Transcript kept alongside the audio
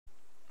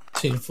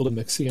team full of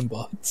Mexican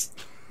bots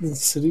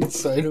sitting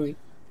inside of me.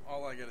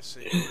 All I gotta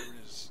say,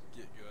 Korben, is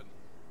get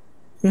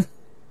good.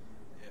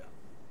 Yeah.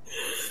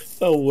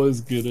 I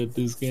was good at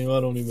this game. I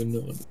don't even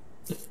know.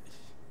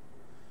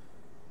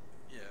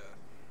 Yeah.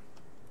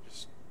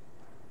 Just.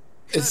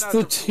 It's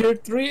the tier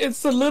 3.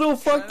 It's the little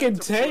fucking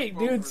tank,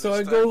 dude. So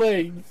I go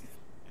like.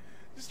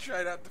 Just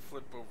try not to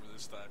flip over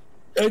this time.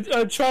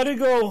 I try to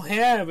go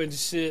ham and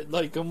shit.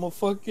 Like I'm a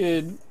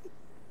fucking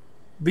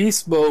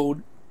beast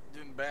mode.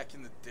 Dude, back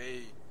in the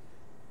day,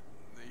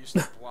 they used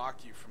to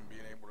block you from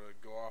being able to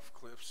go off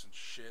cliffs and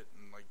shit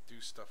and like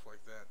do stuff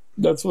like that.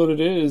 That's what it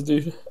is,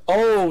 dude.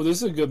 Oh, this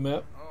is a good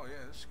map. Oh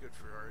yeah, this is good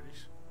for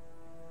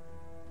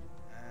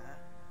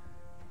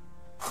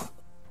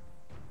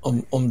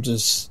arties. I'm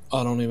just.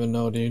 I don't even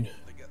know, dude.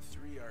 They got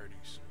 3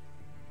 arties.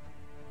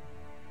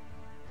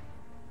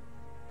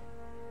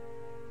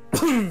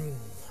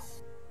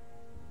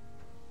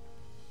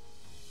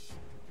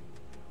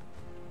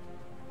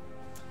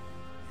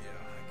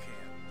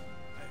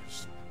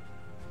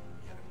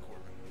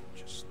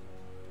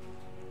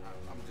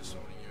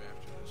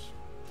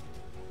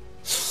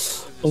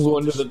 I'm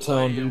going to the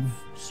town, dude.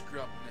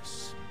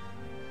 Scrubness.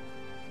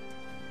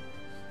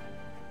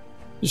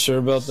 You sure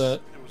about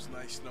that? It was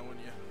nice knowing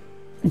you.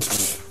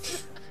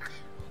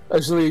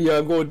 Actually, yeah,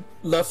 I'm going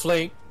left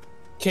flank,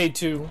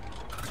 K2.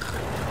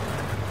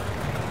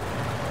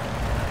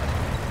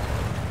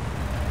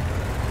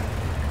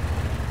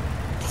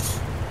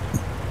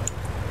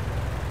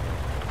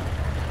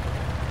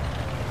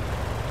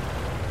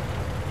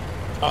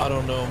 I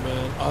don't know,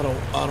 man. I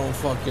don't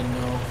fucking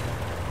know.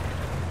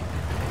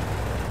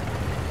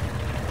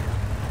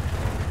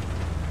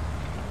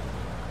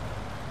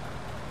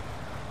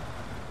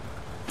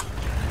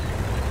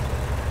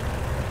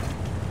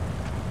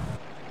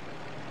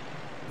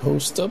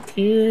 Post up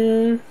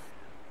here.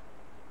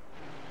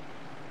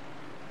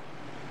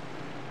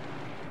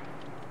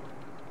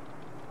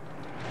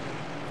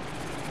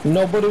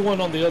 Nobody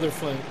went on the other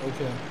flank.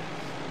 Okay.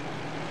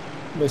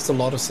 Makes a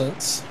lot of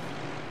sense.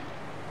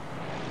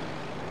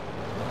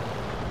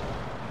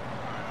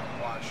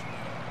 I'm watching you.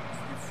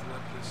 If you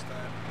flip this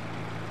time,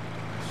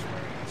 I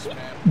swear this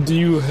map. Do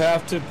you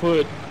have to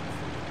put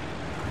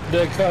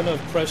that kind of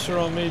pressure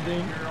on me, dude?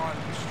 You're on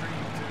the stream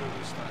too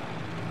this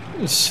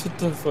time. Shut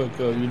the fuck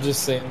up. You're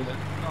just saying that. No, you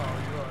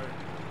are.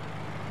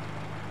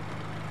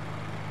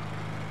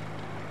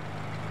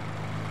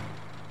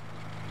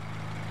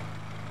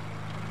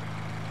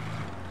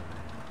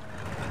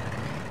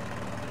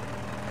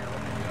 Here,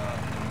 let me go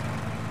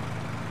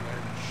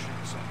ahead and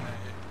shoot something at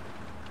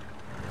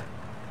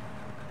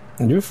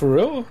you. You for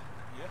real?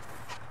 Yeah.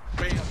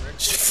 Bam, Rick.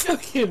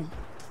 Fucking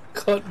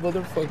cut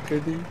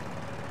motherfucker, dude.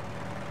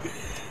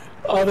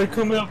 Oh, they're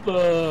coming up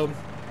the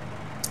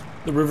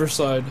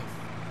riverside.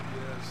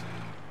 Yes.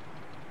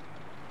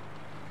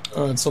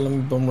 Alright, so let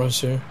me bum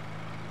rush here.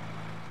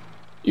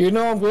 You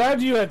know, I'm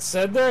glad you had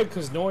said that,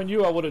 because knowing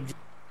you, I would have...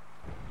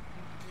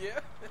 Yeah.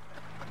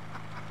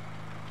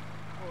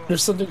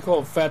 There's something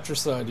called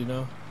fratricide, you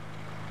know?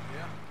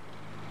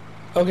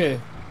 Yeah. Okay.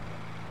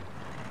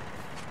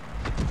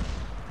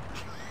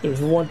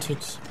 There's one tick.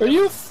 Are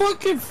you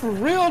fucking for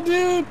real,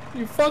 dude?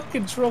 You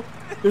fucking troll.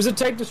 There's a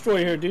tank destroyer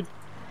here, dude.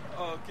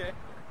 Oh, okay.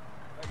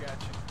 I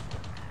got you.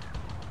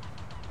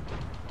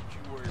 Don't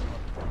you worry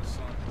about it,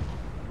 son.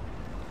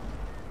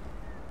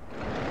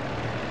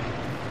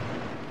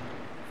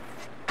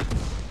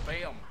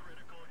 Bam.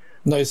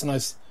 Nice,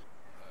 nice.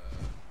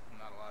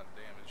 Not a lot of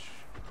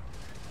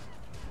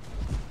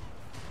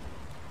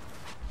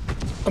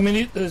damage. I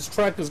mean, his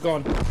track is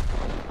gone.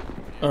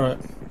 Alright.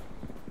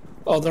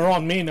 Oh, they're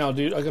on me now,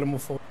 dude. I gotta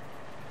move forward.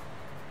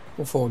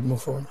 Move forward,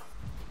 move forward.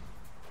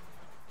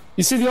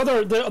 You see the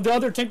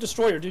other tank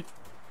destroyer, dude?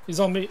 He's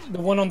on me. The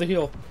one on the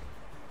hill.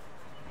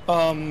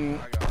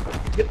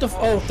 Get the...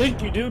 Oh,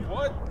 thank you, dude.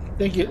 What?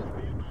 Thank you.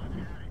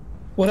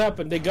 What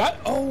happened? They got...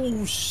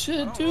 Oh,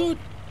 shit, dude.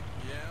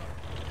 Yeah.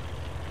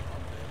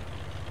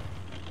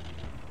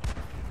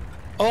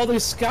 Oh, they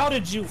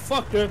scouted you.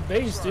 Fuck, they're at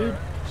base, dude.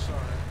 Sorry.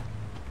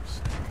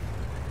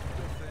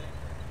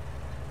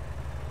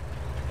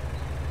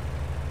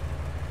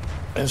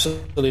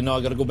 Actually, no,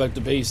 I gotta go back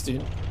to base,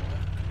 dude.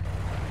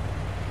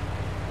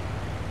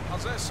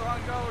 How's that song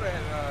go?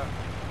 That,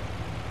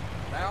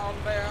 down,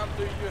 down,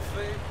 do your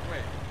thing.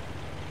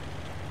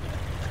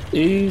 Wait.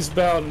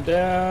 Eastbound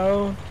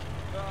down.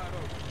 No, I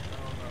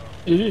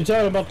don't know. You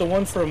talking about the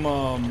one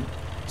from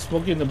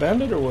Smokey and the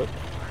Bandit or what? I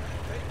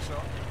think so.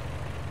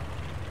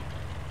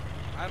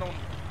 I don't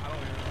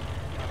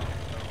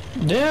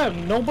even know.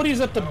 Damn, nobody's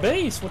at the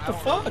base. What the I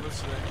fuck? don't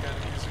listen to that kind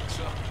of music,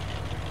 so.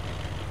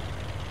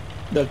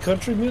 The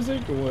country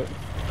music or what?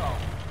 No.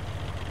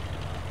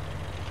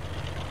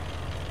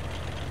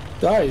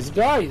 Guys,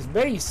 base.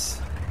 Yeah,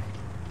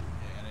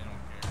 they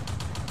don't care.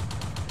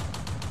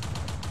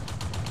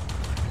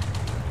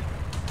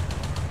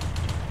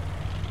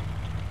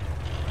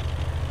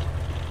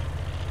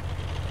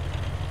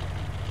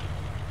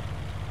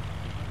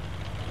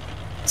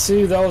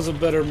 See, that was a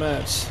better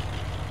match.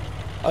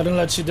 I didn't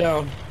let you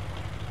down.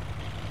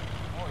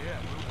 Oh yeah,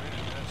 we're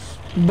winning this.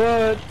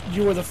 But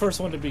you were the first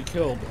one to be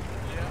killed.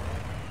 Yeah.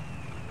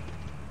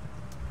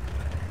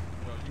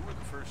 Well, you were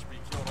the first to be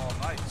killed all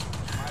night, so it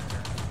was my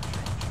turn to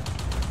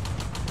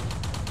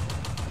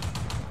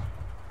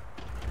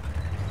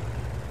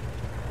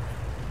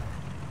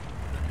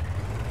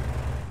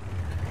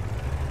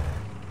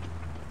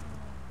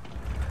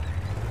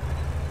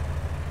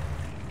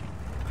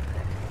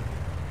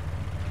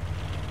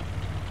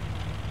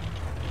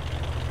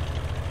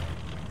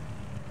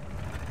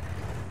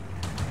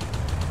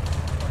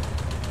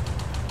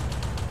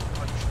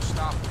But you should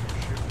stop when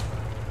you're shooting,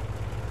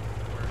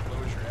 where it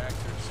lowers your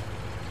accuracy.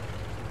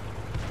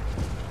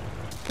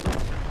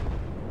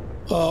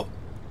 Well,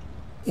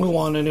 we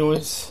won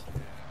anyways.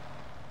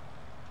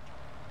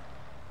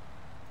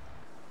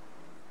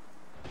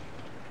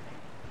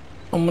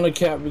 I'm gonna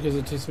cap because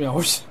it takes me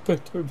hours to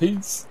pick their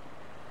beats.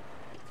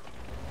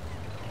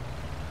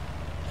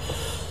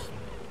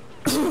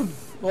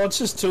 Well, it's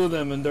just two of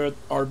them, and they're at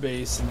our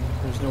base, and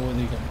there's no way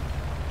they can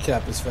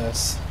cap as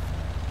fast.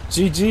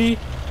 GG,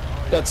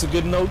 that's a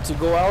good note to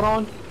go out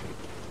on.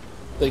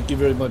 Thank you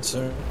very much,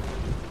 sir.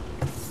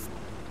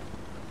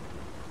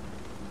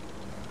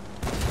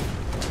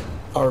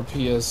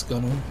 RPS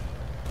gunner.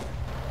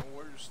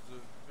 Where's the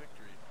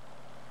victory?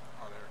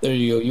 Oh, There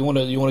you go. You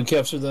wanna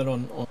capture that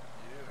on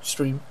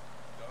stream?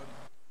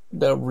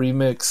 That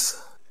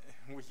remix.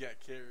 We got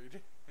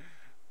carried.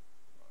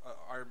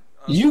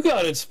 You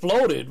got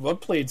exploded.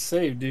 What played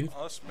safe, dude?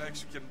 Us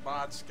Mexican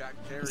bots got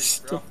carried,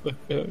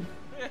 bro.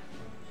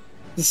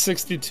 The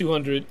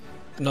 6200,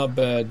 not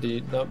bad,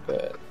 dude. Not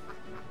bad.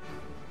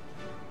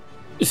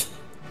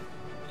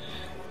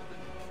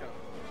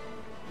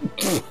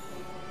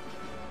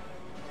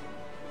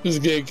 This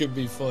game could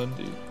be fun,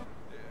 dude. Yeah.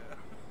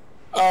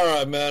 All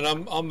right, man.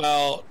 I'm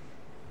out.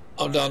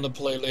 I'm down to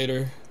play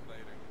later.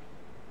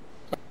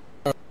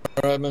 All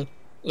right, man.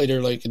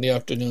 Later, like in the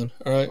afternoon.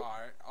 All right. All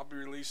right. I'll be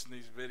releasing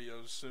these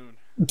videos soon.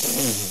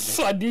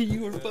 I knew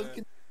you were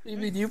fucking.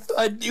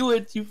 I knew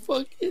it. You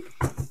fucking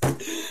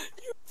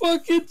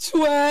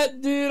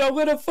twat, dude. I'm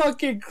gonna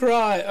fucking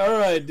cry. All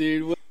right,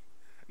 dude.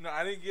 No,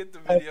 I didn't get the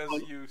videos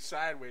of you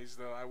sideways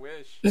though. I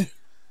wish.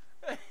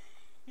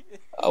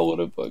 I would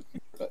have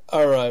fucking.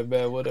 All right,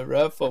 man. Whatever.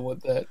 Have fun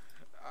with that.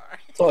 All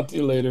right. Talk to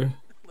you later.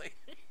 Later.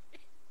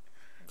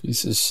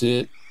 Piece of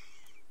shit.